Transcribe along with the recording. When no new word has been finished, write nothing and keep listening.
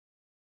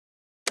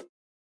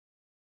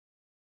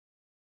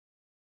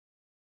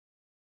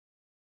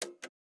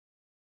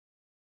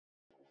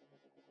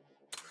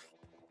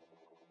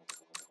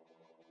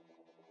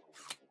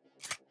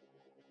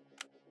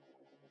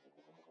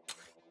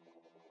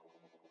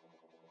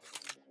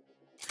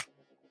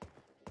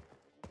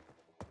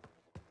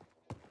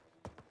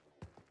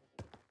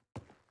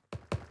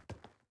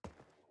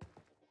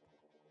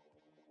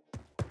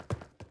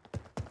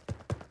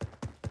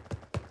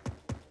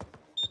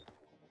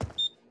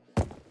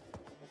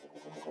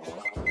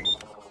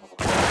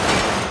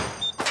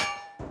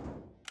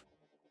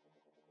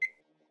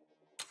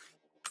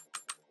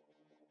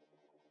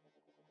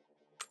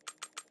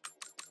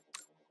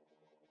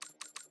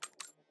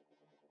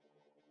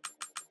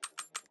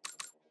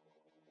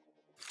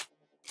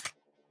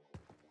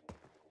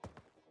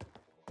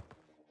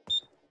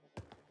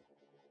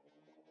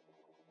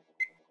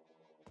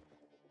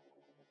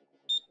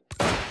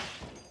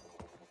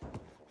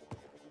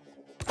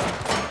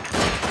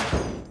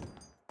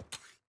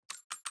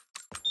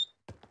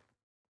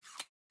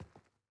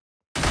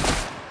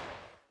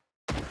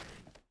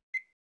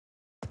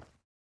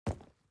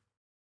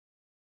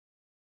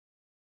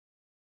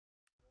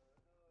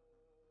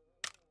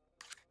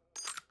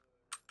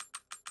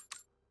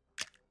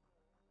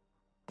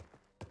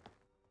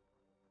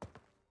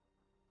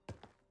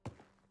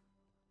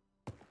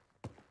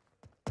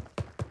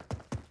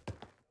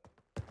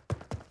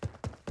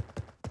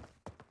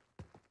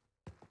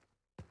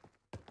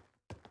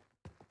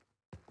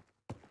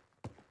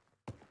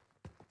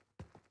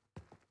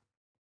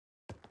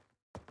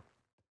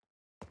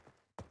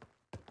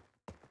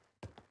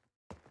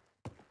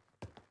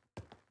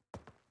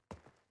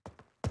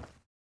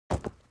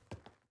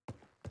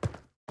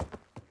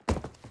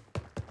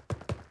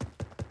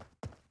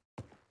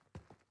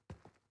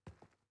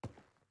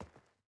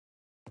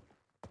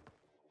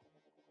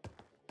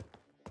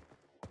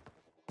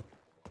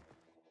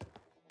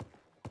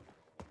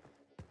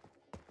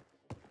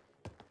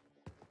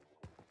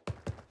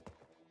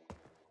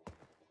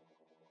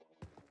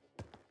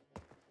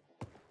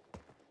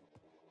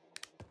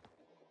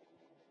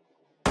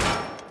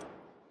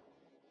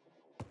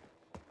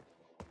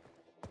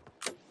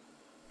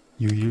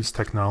You use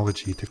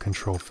technology to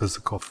control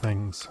physical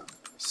things.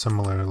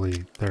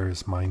 Similarly, there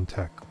is mind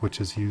tech,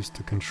 which is used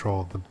to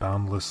control the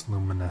boundless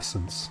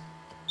luminescence.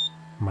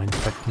 Mind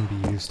tech can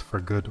be used for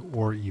good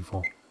or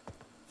evil.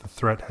 The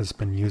threat has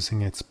been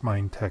using its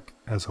mind tech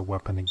as a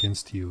weapon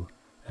against you,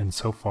 and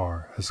so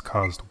far has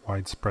caused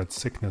widespread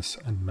sickness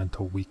and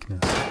mental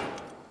weakness.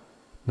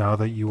 Now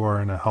that you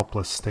are in a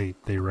helpless state,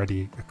 they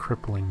ready a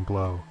crippling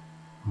blow,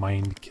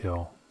 mind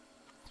kill.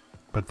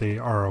 But they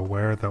are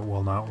aware that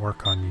will not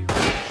work on you.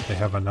 They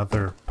have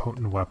another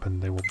potent weapon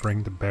they will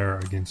bring to bear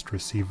against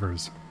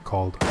receivers,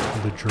 called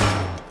the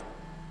Dreaming.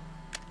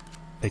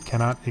 They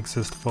cannot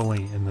exist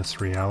fully in this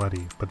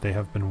reality, but they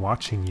have been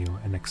watching you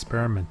and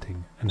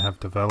experimenting and have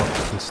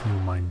developed this new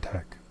mind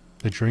tech.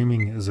 The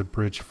Dreaming is a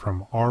bridge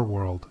from our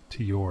world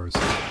to yours,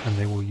 and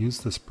they will use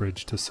this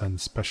bridge to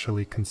send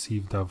specially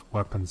conceived of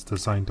weapons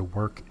designed to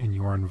work in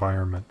your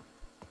environment.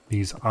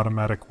 These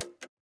automatic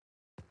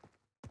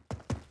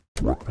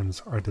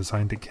weapons are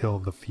designed to kill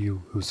the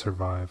few who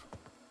survive.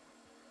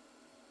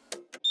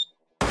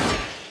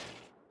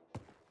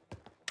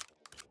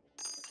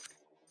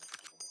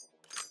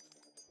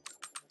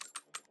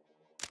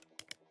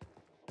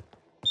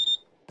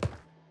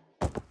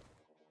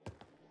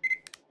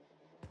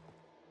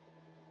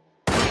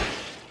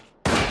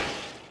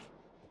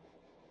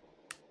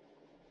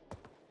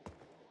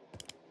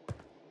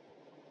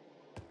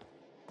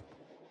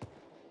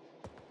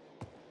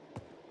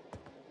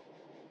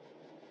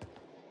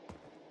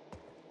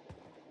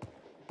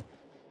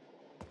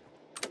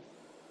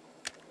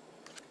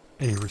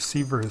 A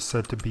receiver is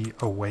said to be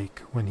awake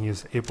when he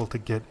is able to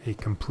get a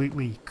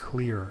completely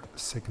clear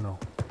signal,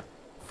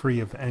 free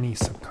of any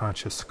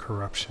subconscious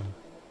corruption.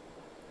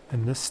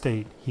 In this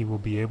state, he will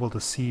be able to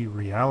see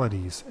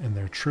realities in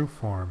their true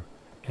form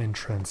and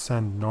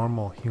transcend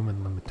normal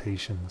human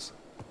limitations.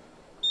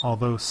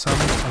 Although some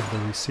of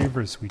the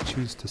receivers we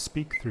choose to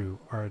speak through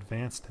are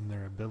advanced in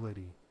their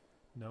ability,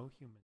 no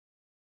human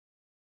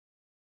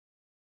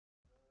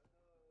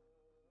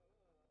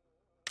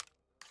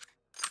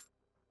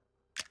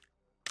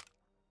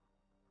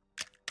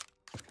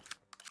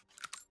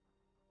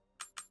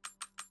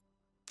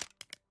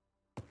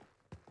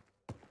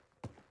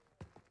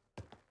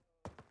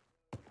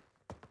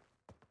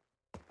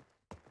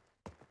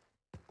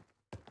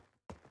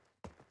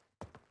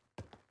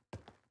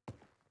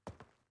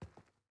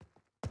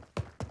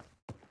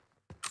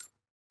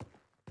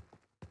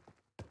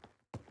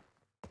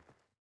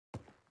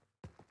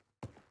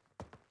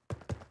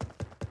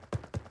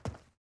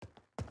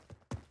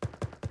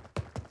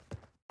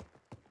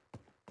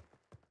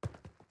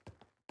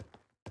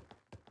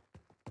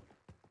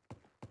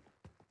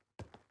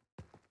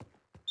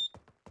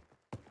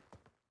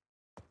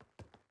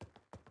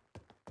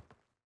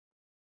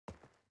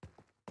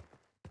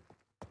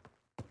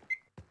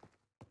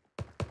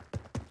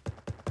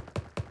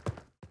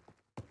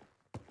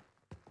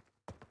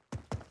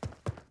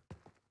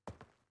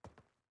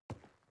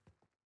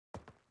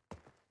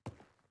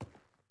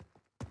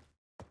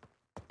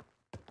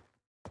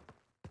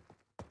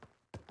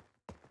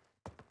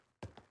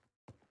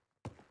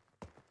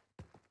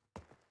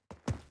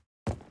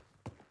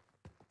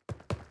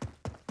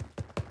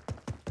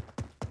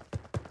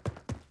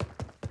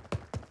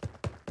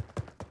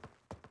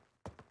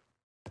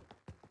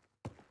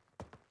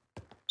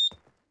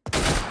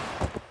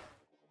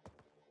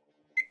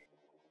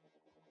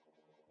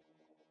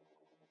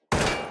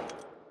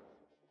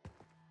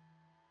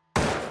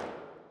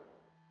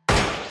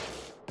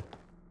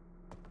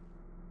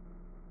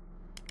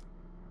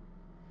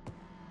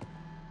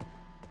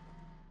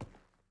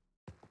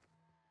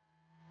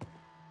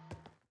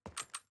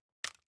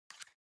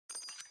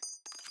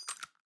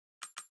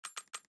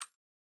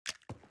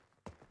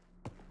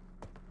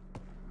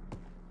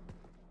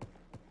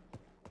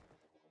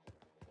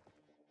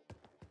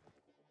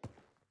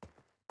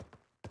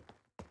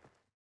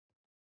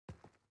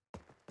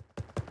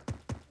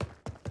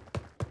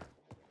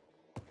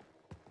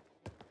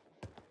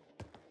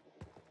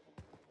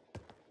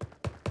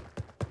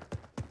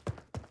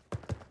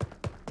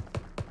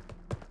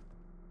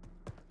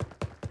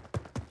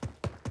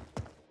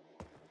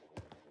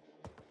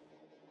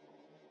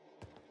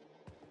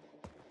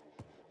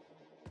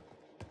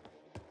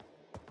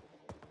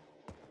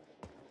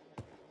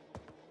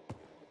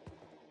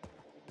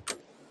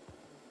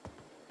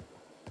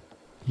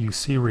You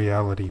see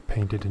reality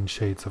painted in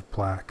shades of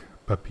black,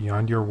 but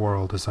beyond your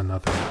world is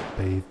another,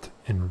 bathed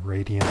in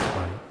radiant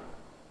light.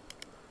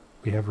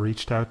 We have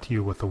reached out to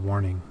you with a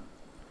warning.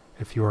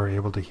 If you are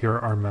able to hear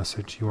our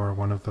message, you are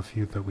one of the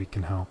few that we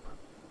can help.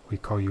 We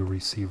call you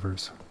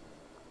receivers.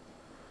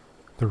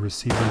 The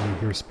receiver you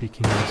hear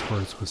speaking these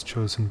words was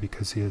chosen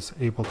because he is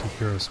able to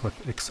hear us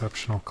with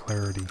exceptional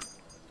clarity.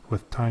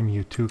 With time,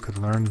 you too could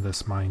learn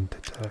this mind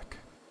tech.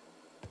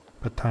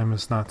 But time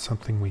is not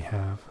something we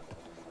have.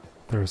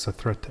 There is a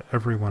threat to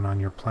everyone on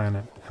your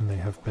planet, and they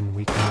have been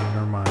weakening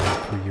your mind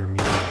through your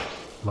media,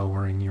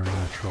 lowering your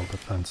natural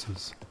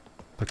defenses.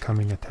 The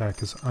coming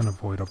attack is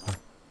unavoidable.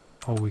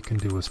 All we can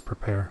do is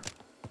prepare.